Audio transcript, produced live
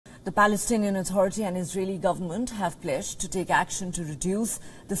The Palestinian Authority and Israeli government have pledged to take action to reduce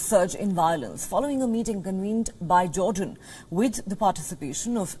the surge in violence following a meeting convened by Jordan with the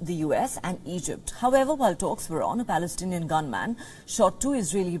participation of the US and Egypt. However, while talks were on, a Palestinian gunman shot two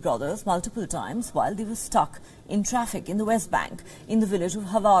Israeli brothers multiple times while they were stuck in traffic in the West Bank in the village of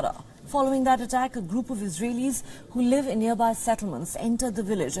Havara. Following that attack, a group of Israelis who live in nearby settlements entered the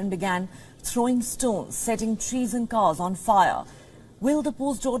village and began throwing stones, setting trees and cars on fire. Will the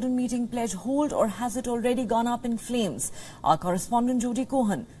post-Jordan meeting pledge hold, or has it already gone up in flames? Our correspondent Jody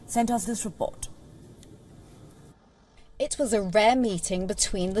Cohen sent us this report. It was a rare meeting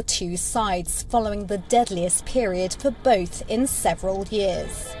between the two sides, following the deadliest period for both in several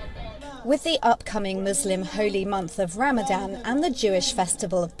years. With the upcoming Muslim holy month of Ramadan and the Jewish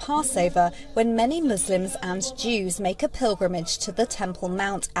festival of Passover, when many Muslims and Jews make a pilgrimage to the Temple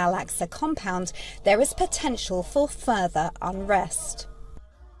Mount Al-Aqsa compound, there is potential for further unrest.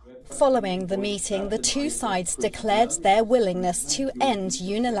 Following the meeting, the two sides declared their willingness to end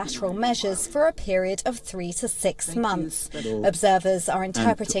unilateral measures for a period of 3 to 6 months. Observers are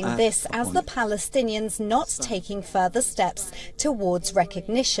interpreting this as the Palestinians not taking further steps towards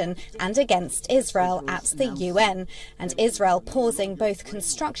recognition and against Israel at the UN, and Israel pausing both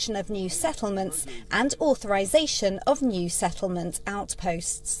construction of new settlements and authorization of new settlement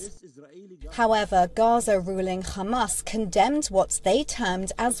outposts. However, Gaza ruling Hamas condemned what they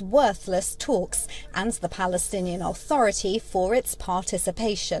termed as worthless talks and the Palestinian Authority for its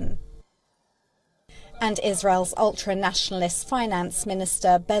participation. And Israel's ultra-nationalist finance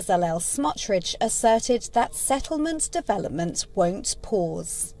minister Bezalel Smotrich asserted that settlement development won't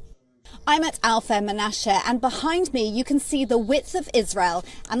pause. I'm at Al Fair Menashe, and behind me you can see the width of Israel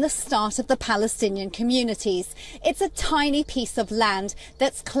and the start of the Palestinian communities. It's a tiny piece of land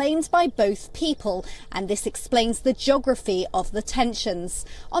that's claimed by both people, and this explains the geography of the tensions.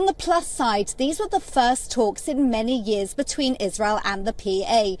 On the plus side, these were the first talks in many years between Israel and the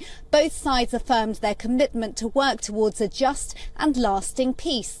PA. Both sides affirmed their commitment to work towards a just and lasting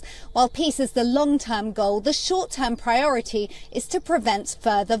peace. While peace is the long-term goal, the short-term priority is to prevent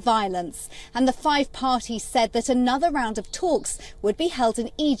further violence. And the five parties said that another round of talks would be held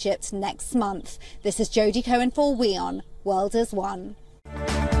in Egypt next month. This is Jody Cohen for WION World as One.